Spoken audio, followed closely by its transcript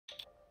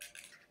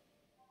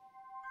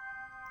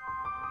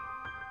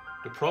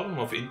The problem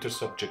of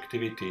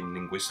intersubjectivity in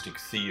linguistic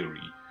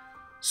theory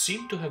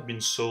seemed to have been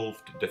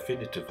solved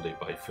definitively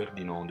by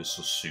Ferdinand de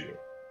Saussure.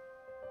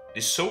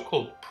 This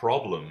so-called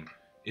problem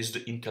is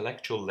the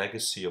intellectual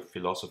legacy of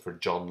philosopher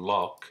John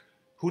Locke,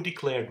 who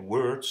declared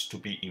words to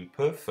be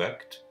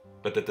imperfect,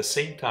 but at the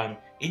same time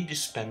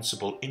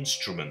indispensable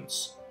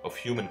instruments of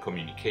human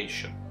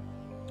communication.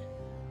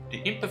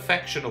 The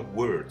imperfection of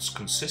words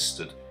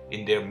consisted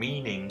in their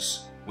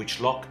meanings, which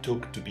Locke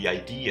took to be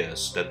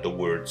ideas that the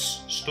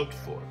words stood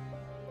for.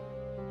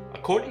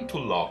 According to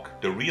Locke,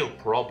 the real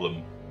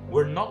problem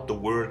were not the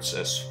words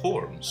as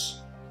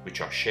forms,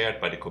 which are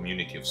shared by the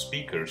community of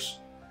speakers,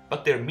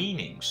 but their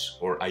meanings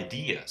or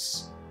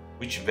ideas,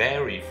 which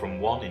vary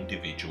from one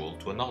individual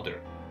to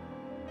another.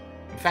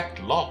 In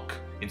fact, Locke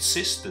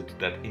insisted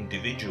that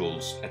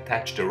individuals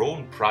attach their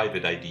own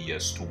private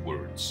ideas to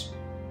words,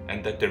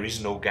 and that there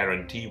is no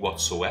guarantee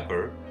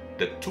whatsoever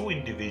that two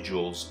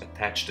individuals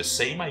attach the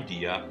same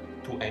idea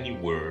to any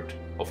word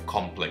of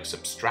complex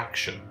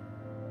abstraction,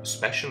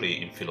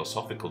 especially in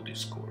philosophical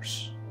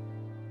discourse.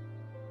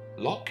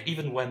 Locke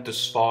even went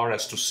as far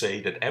as to say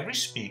that every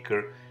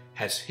speaker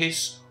has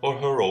his or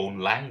her own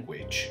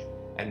language,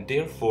 and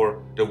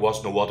therefore there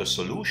was no other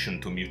solution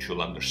to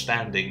mutual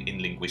understanding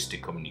in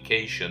linguistic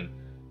communication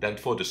than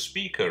for the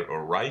speaker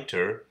or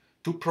writer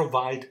to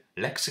provide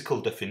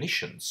lexical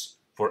definitions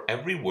for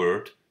every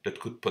word that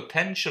could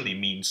potentially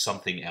mean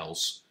something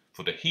else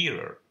for the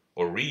hearer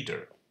or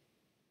reader.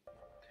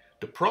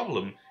 The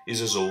problem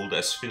is as old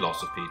as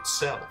philosophy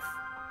itself.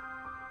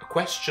 A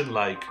question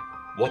like,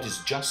 what is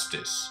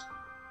justice,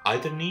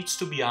 either needs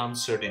to be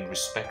answered in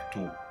respect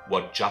to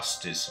what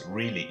justice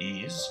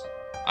really is,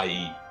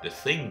 i.e. the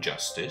thing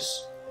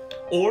justice,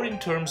 or in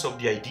terms of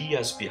the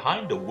ideas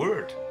behind the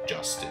word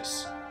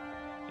justice.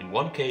 In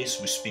one case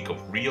we speak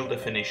of real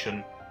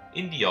definition,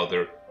 in the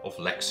other of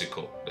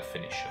lexical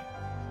definition.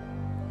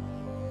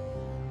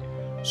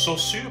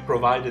 Saussure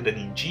provided an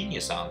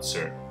ingenious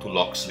answer to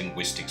Locke's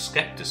linguistic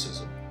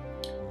skepticism.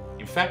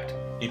 In fact,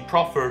 he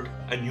proffered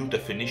a new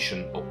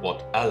definition of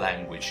what a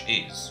language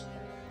is.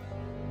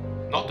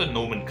 Not a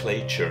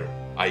nomenclature,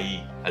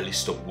 i.e. a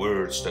list of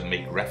words that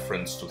make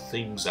reference to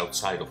things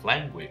outside of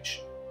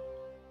language,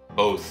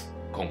 both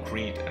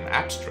concrete and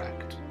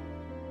abstract,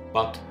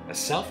 but a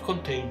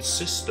self-contained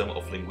system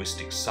of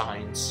linguistic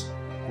signs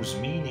whose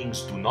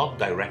meanings do not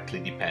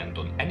directly depend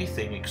on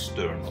anything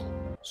external.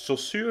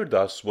 Saussure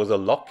thus was a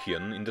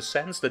Lockean in the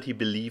sense that he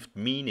believed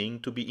meaning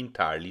to be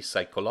entirely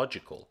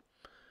psychological.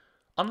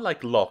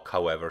 Unlike Locke,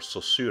 however,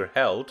 Saussure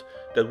held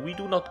that we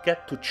do not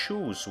get to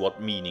choose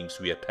what meanings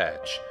we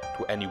attach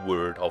to any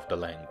word of the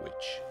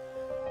language.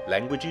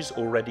 Languages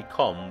already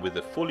come with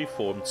a fully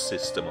formed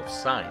system of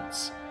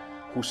signs,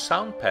 whose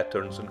sound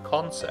patterns and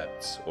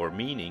concepts or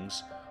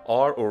meanings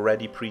are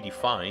already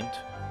predefined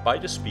by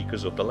the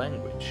speakers of the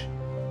language.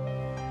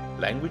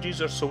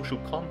 Languages are social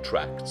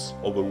contracts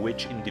over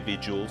which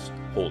individuals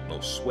hold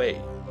no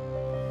sway.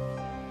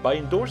 By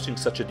endorsing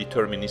such a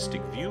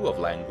deterministic view of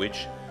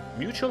language,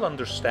 mutual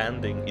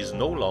understanding is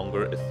no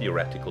longer a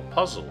theoretical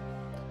puzzle.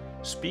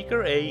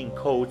 Speaker A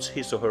encodes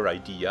his or her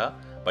idea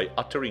by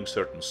uttering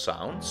certain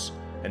sounds,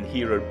 and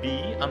hearer B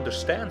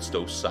understands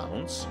those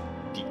sounds,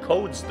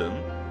 decodes them,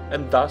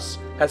 and thus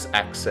has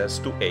access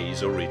to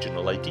A's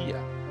original idea.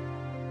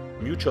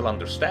 Mutual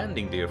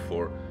understanding,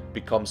 therefore,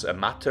 becomes a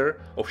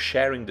matter of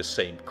sharing the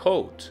same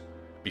code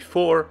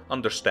before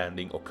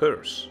understanding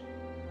occurs.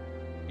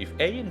 If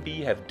A and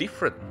B have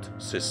different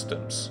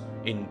systems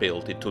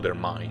inbuilt into their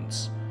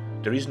minds,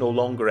 there is no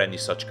longer any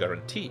such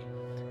guarantee,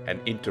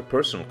 and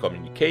interpersonal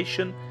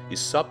communication is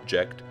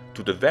subject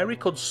to the very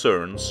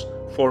concerns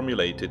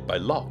formulated by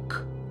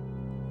Locke.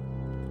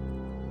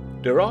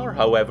 There are,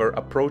 however,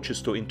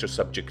 approaches to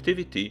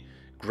intersubjectivity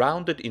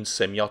grounded in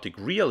semiotic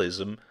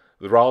realism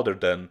rather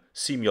than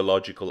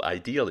semiological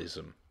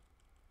idealism.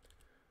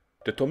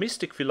 The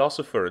Thomistic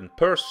philosopher and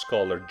Peirce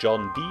scholar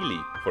John Deely,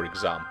 for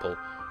example,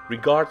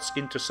 regards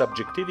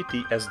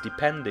intersubjectivity as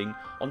depending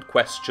on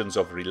questions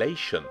of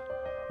relation,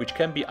 which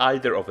can be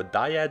either of a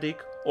dyadic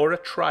or a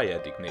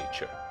triadic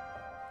nature.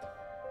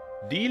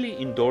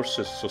 Deely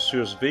endorses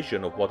Saussure's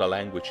vision of what a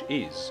language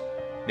is,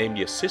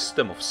 namely a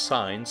system of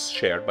signs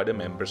shared by the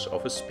members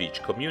of a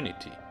speech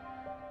community.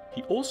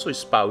 He also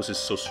espouses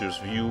Saussure's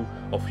view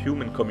of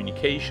human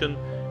communication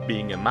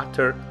being a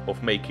matter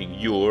of making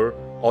your,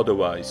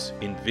 otherwise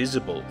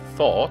invisible,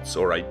 thoughts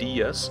or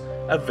ideas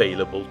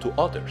available to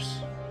others.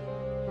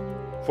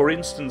 For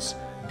instance,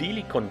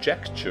 Deely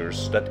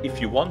conjectures that if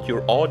you want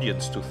your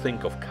audience to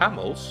think of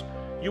camels,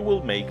 you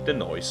will make the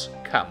noise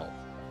camel.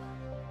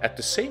 At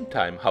the same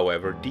time,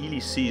 however, Deely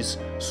sees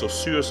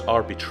Saussure's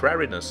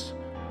arbitrariness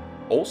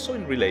also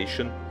in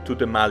relation to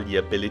the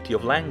malleability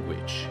of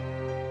language.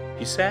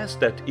 He says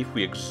that if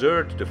we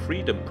exert the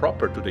freedom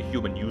proper to the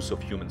human use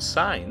of human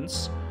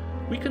signs,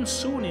 we can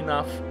soon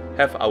enough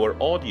have our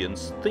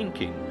audience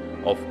thinking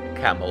of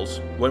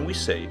camels when we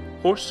say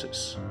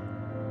horses.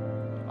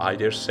 I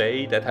dare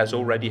say that has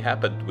already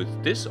happened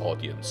with this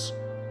audience,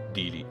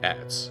 Deely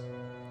adds.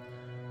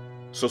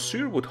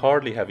 Saussure would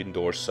hardly have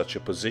endorsed such a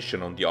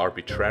position on the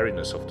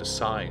arbitrariness of the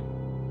sign.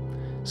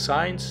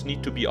 Signs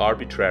need to be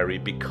arbitrary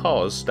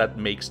because that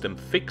makes them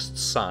fixed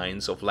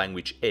signs of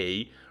language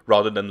A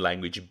rather than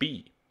language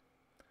B.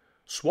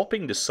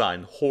 Swapping the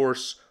sign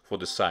horse for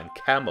the sign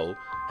camel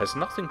has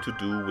nothing to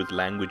do with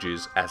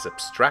languages as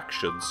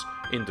abstractions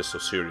in the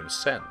Saussurean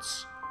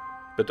sense,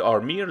 but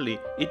are merely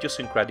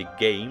idiosyncratic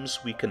games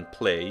we can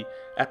play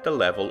at the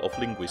level of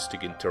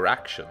linguistic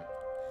interaction.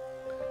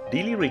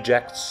 Deely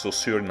rejects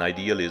Saussurean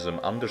idealism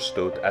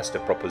understood as the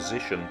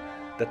proposition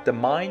that the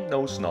mind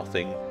knows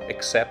nothing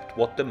except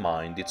what the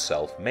mind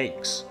itself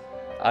makes,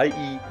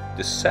 i.e.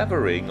 the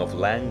severing of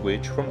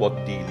language from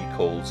what Deely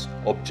calls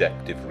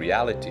objective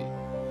reality,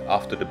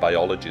 after the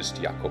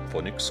biologist Jacob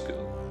von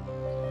Uexkuell.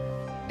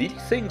 Deely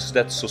thinks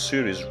that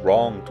Saussure is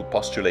wrong to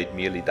postulate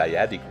merely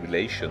dyadic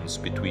relations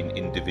between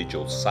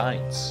individual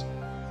signs.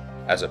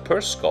 As a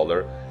Peirce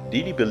scholar,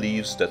 Deely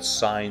believes that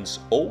signs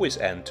always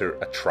enter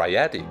a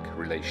triadic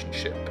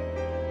relationship.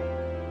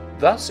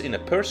 Thus, in a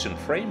Peircean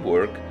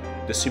framework,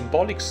 the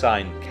symbolic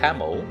sign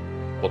camel,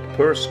 what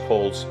Peirce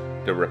calls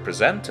the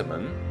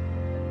representamen,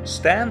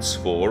 stands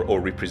for or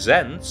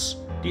represents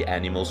the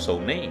animal so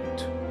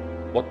named,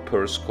 what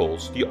Peirce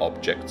calls the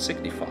object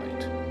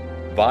signified,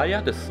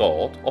 via the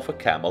thought of a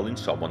camel in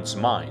someone's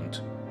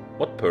mind,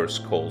 what Peirce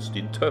calls the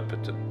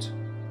interpretant.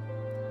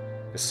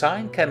 A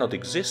sign cannot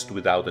exist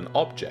without an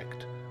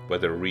object,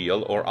 whether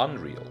real or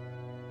unreal.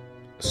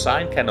 A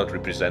sign cannot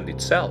represent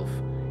itself,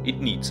 it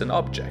needs an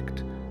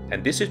object,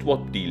 and this is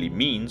what Deely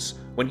means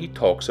when he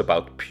talks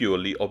about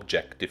purely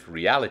objective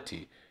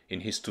reality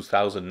in his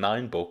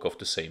 2009 book of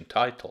the same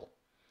title.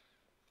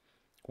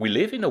 We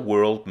live in a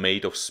world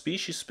made of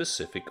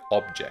species-specific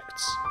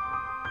objects.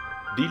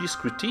 Deely's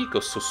critique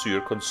of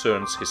Saussure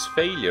concerns his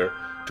failure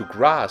to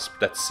grasp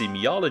that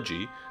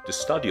semiology, the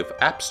study of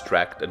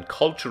abstract and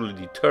culturally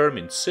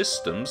determined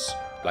systems,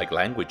 like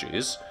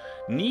languages,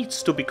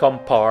 needs to become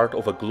part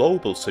of a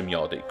global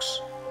semiotics,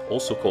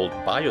 also called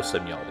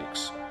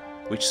biosemiotics,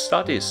 which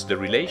studies the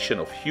relation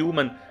of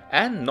human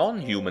and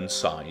non-human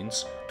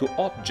signs to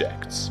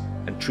objects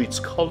and treats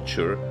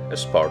culture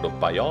as part of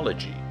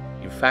biology,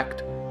 in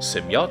fact,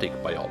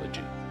 semiotic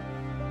biology.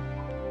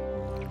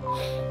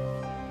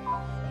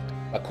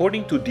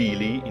 According to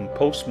Deely, in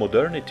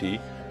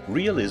postmodernity,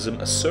 realism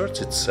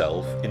asserts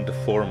itself in the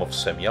form of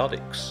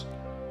semiotics,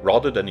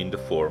 rather than in the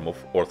form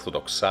of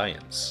orthodox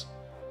science.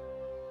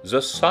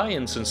 Thus,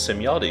 science and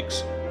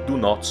semiotics do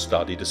not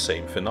study the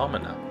same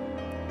phenomena.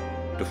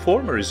 The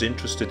former is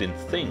interested in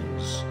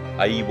things,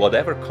 i.e.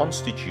 whatever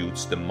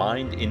constitutes the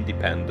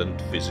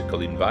mind-independent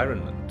physical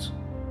environment.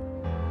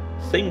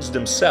 Things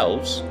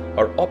themselves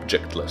are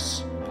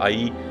objectless,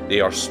 i.e. they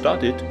are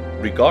studied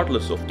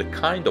regardless of the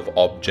kind of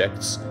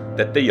objects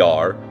that they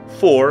are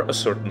for a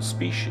certain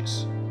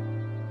species.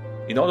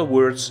 In other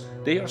words,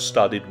 they are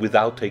studied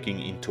without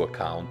taking into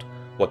account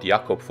what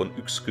Jacob von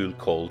Uexkuell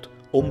called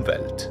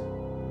Umwelt,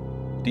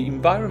 the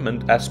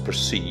environment as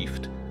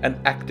perceived and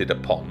acted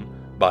upon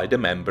by the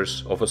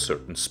members of a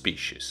certain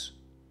species.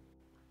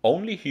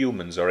 Only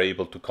humans are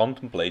able to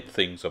contemplate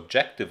things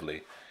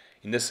objectively,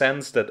 in the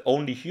sense that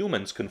only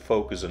humans can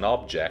focus on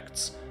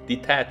objects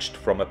detached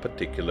from a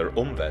particular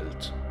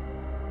Umwelt.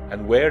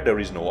 And where there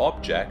is no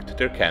object,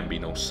 there can be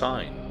no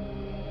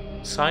sign.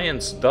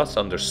 Science, thus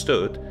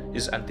understood,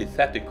 is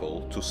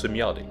antithetical to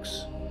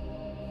semiotics.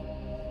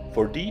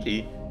 For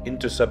Deely,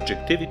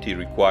 intersubjectivity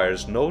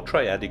requires no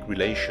triadic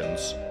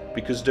relations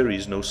because there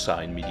is no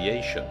sign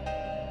mediation.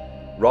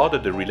 Rather,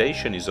 the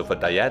relation is of a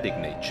dyadic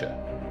nature.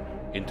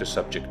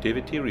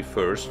 Intersubjectivity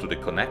refers to the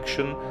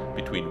connection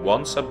between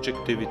one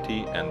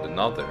subjectivity and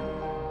another.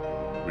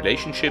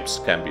 Relationships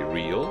can be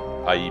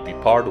real, i.e. be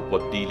part of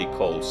what Deely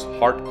calls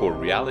hardcore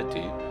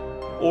reality,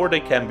 or they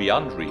can be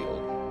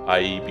unreal,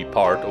 i.e. be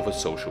part of a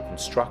social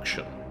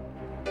construction.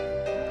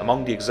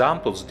 Among the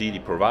examples Deely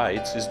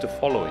provides is the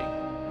following.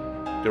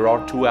 There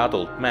are two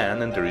adult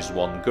men and there is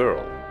one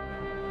girl.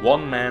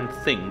 One man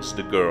thinks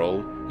the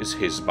girl is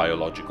his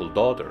biological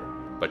daughter,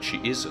 but she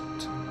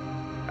isn't.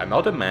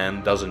 Another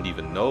man doesn't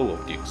even know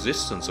of the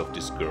existence of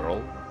this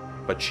girl,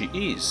 but she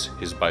is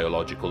his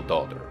biological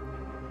daughter.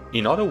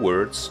 In other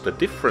words, the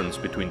difference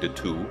between the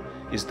two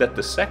is that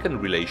the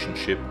second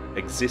relationship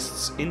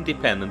exists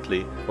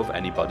independently of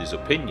anybody's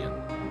opinion.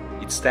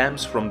 It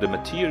stems from the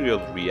material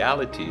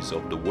realities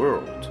of the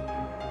world,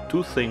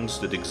 two things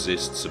that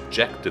exist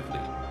subjectively,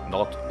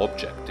 not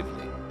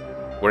objectively,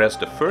 whereas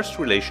the first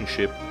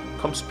relationship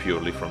comes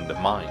purely from the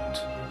mind.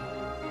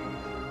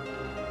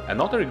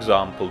 Another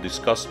example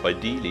discussed by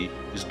Deely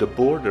is the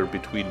border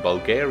between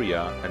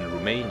Bulgaria and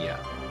Romania.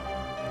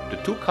 The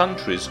two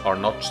countries are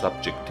not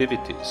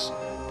subjectivities,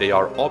 they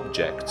are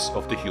objects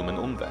of the human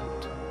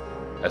Umwelt.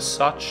 As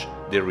such,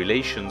 their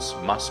relations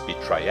must be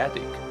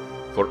triadic,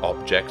 for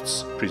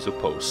objects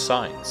presuppose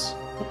signs.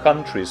 Two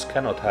countries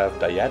cannot have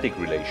dyadic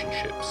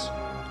relationships,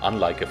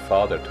 unlike a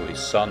father to his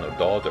son or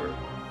daughter,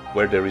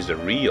 where there is a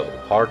real,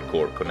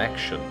 hardcore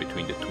connection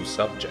between the two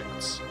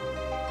subjects.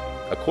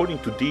 According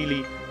to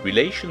Deely,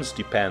 relations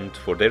depend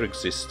for their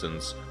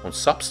existence on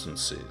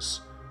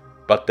substances,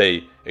 but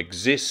they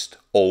exist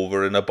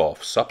over and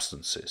above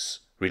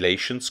substances.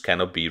 Relations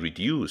cannot be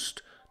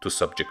reduced to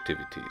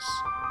subjectivities.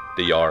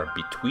 They are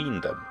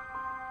between them.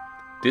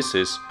 This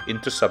is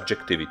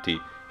intersubjectivity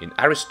in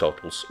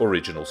Aristotle's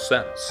original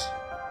sense.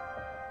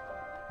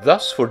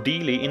 Thus, for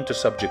Deely,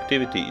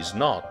 intersubjectivity is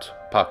not,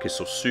 par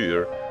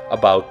Saussure,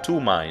 about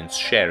two minds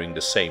sharing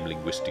the same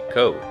linguistic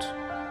code.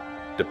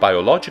 The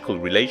biological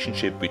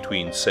relationship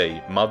between,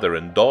 say, mother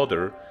and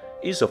daughter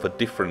is of a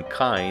different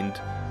kind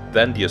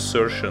than the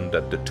assertion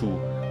that the two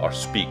are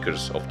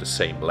speakers of the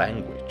same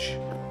language.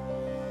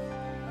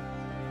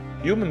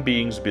 Human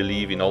beings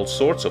believe in all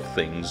sorts of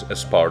things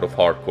as part of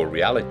hardcore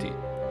reality,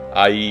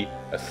 i.e.,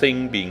 a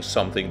thing being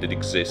something that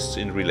exists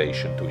in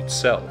relation to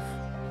itself.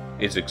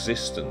 Its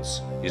existence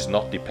is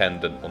not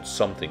dependent on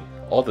something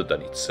other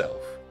than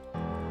itself.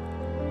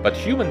 But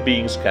human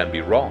beings can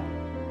be wrong.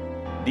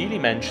 Deely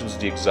mentions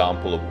the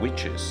example of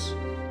witches.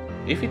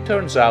 If it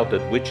turns out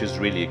that witches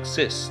really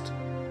exist,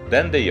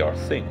 then they are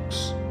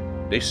things.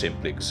 They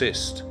simply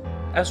exist,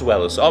 as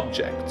well as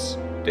objects.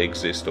 They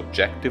exist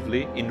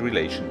objectively in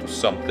relation to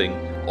something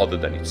other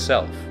than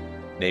itself,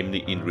 namely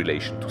in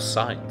relation to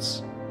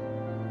science.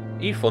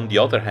 If, on the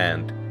other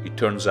hand, it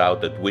turns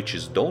out that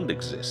witches don't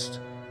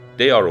exist,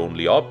 they are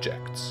only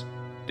objects.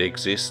 They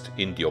exist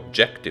in the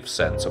objective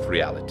sense of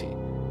reality,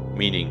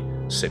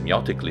 meaning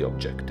semiotically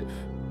objective.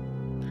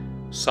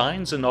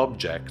 Signs and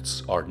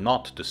objects are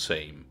not the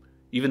same,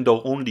 even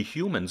though only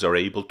humans are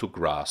able to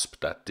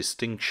grasp that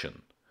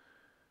distinction.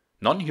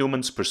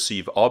 Non-humans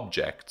perceive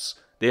objects,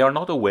 they are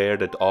not aware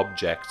that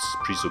objects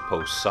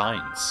presuppose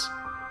signs.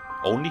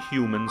 Only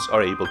humans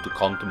are able to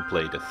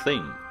contemplate a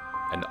thing,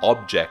 an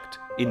object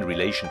in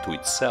relation to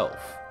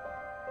itself.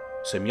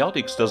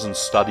 Semiotics doesn't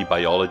study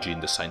biology in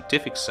the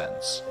scientific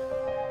sense.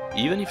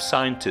 Even if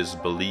scientists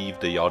believe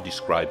they are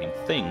describing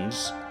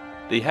things,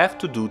 they have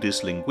to do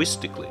this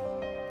linguistically.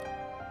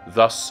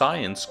 Thus,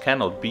 science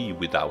cannot be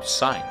without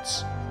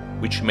signs,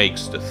 which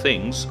makes the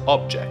things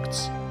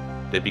objects.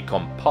 They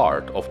become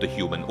part of the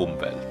human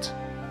Umwelt.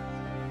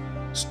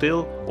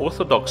 Still,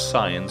 orthodox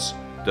science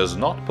does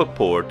not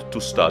purport to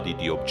study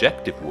the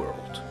objective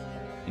world.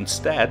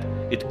 Instead,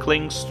 it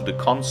clings to the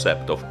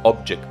concept of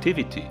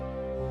objectivity,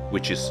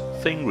 which is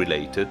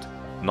thing-related,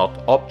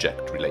 not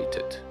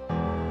object-related.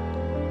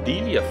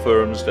 Deely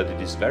affirms that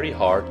it is very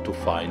hard to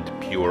find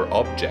pure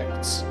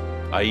objects,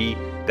 i.e.,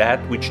 that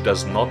which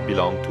does not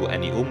belong to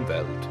any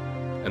Umwelt,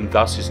 and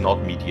thus is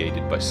not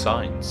mediated by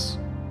science.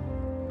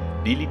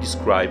 Deely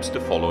describes the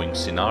following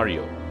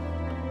scenario.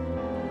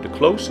 The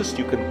closest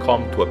you can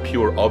come to a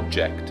pure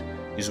object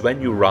is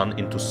when you run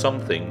into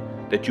something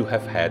that you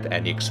have had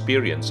any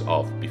experience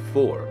of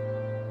before,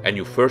 and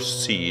you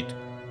first see it,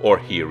 or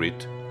hear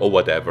it, or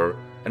whatever,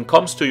 and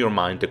comes to your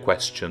mind the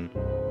question,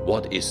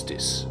 what is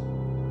this?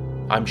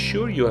 I'm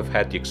sure you have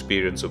had the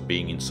experience of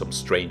being in some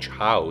strange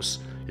house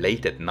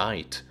late at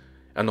night,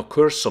 and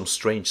occurs some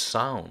strange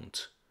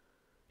sound.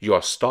 You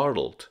are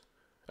startled,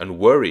 and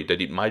worried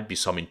that it might be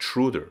some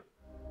intruder.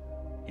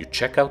 You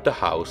check out the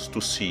house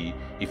to see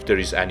if there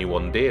is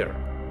anyone there,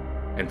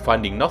 and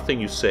finding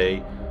nothing you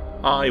say,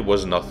 it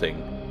was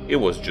nothing, it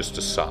was just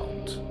a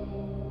sound.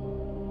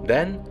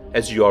 Then,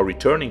 as you are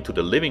returning to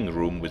the living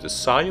room with a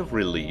sigh of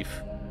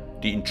relief,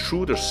 the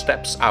intruder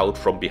steps out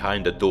from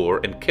behind the door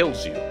and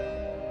kills you.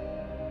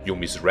 You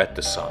misread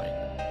the sign.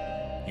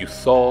 You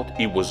thought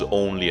it was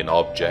only an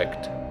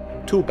object.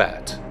 Too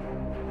bad.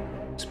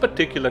 In this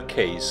particular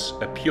case,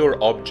 a pure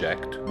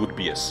object would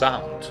be a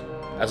sound,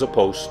 as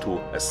opposed to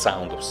a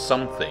sound of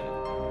something,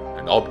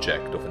 an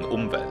object of an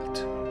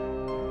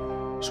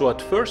Umwelt. So at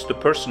first the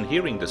person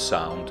hearing the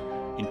sound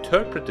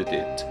interpreted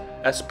it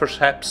as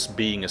perhaps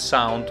being a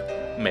sound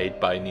made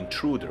by an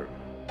intruder.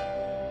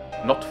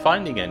 Not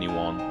finding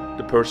anyone,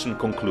 the person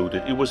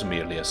concluded it was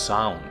merely a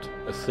sound,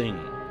 a thing.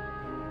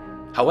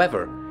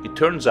 However, it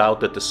turns out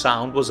that the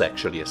sound was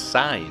actually a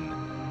sign.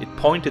 It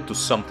pointed to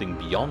something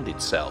beyond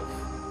itself.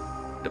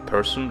 The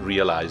person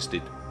realized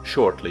it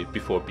shortly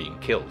before being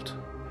killed.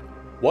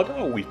 What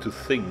are we to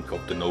think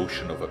of the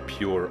notion of a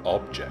pure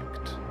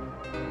object?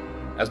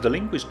 As the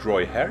linguist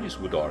Roy Harris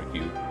would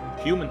argue,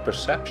 human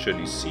perception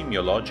is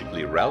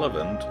semiologically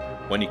relevant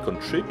when it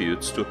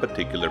contributes to a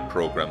particular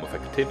program of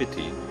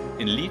activity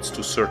and leads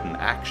to certain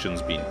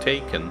actions being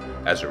taken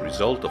as a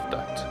result of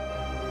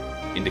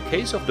that. In the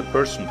case of the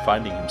person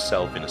finding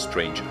himself in a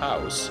strange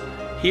house,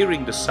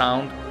 hearing the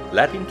sound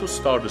led him to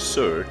start a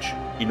search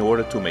in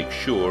order to make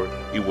sure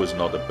it was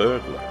not a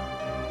burglar.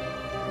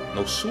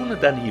 No sooner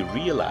than he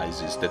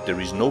realizes that there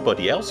is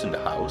nobody else in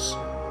the house,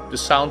 the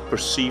sound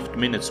perceived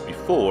minutes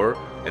before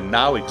and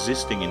now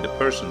existing in the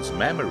person's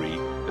memory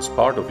as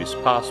part of his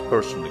past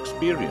personal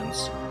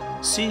experience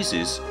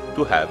ceases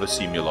to have a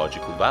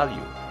semiological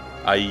value,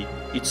 i.e.,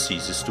 it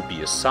ceases to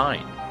be a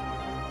sign.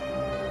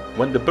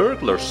 When the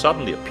burglar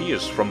suddenly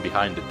appears from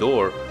behind the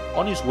door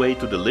on his way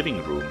to the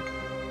living room,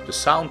 the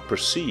sound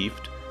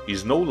perceived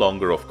is no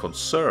longer of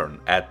concern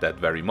at that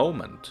very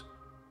moment.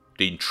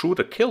 The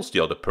intruder kills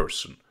the other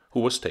person, who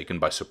was taken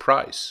by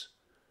surprise.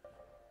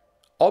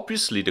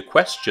 Obviously, the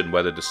question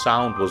whether the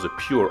sound was a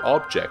pure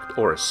object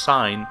or a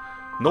sign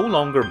no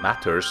longer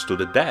matters to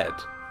the dead.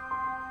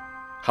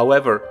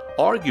 However,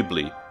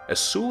 arguably, as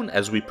soon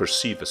as we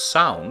perceive a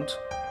sound,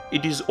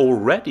 it is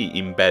already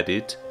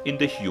embedded in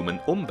the human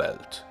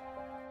Umwelt.